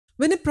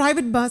When a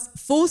private bus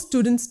forced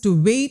students to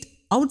wait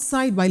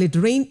outside while it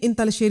rained in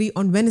Thalassery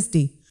on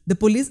Wednesday, the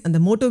police and the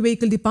motor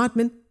vehicle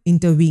department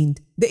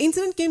intervened. The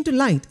incident came to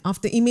light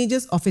after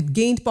images of it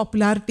gained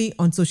popularity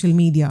on social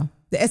media.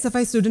 The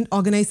SFI student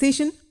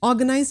organization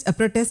organized a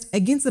protest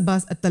against the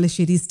bus at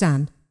Thalassery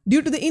stand.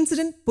 Due to the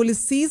incident, police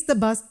seized the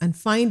bus and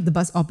fined the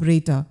bus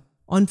operator.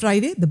 On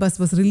Friday, the bus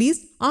was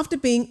released after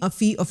paying a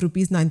fee of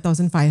Rs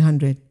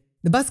 9,500.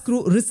 The bus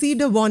crew received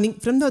a warning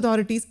from the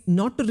authorities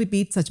not to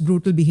repeat such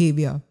brutal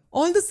behavior.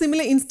 Although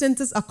similar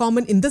instances are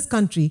common in this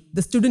country,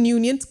 the student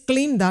unions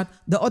claim that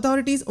the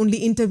authorities only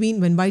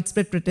intervene when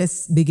widespread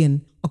protests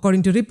begin.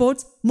 According to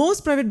reports,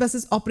 most private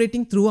buses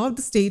operating throughout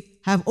the state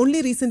have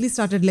only recently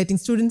started letting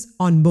students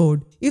on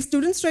board. If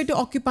students try to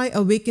occupy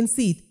a vacant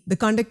seat, the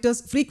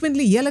conductors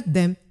frequently yell at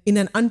them in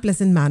an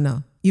unpleasant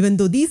manner. Even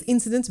though these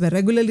incidents were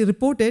regularly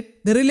reported,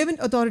 the relevant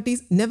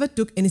authorities never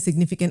took any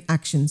significant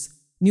actions.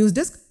 News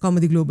Desk,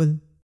 Kaumudy Global.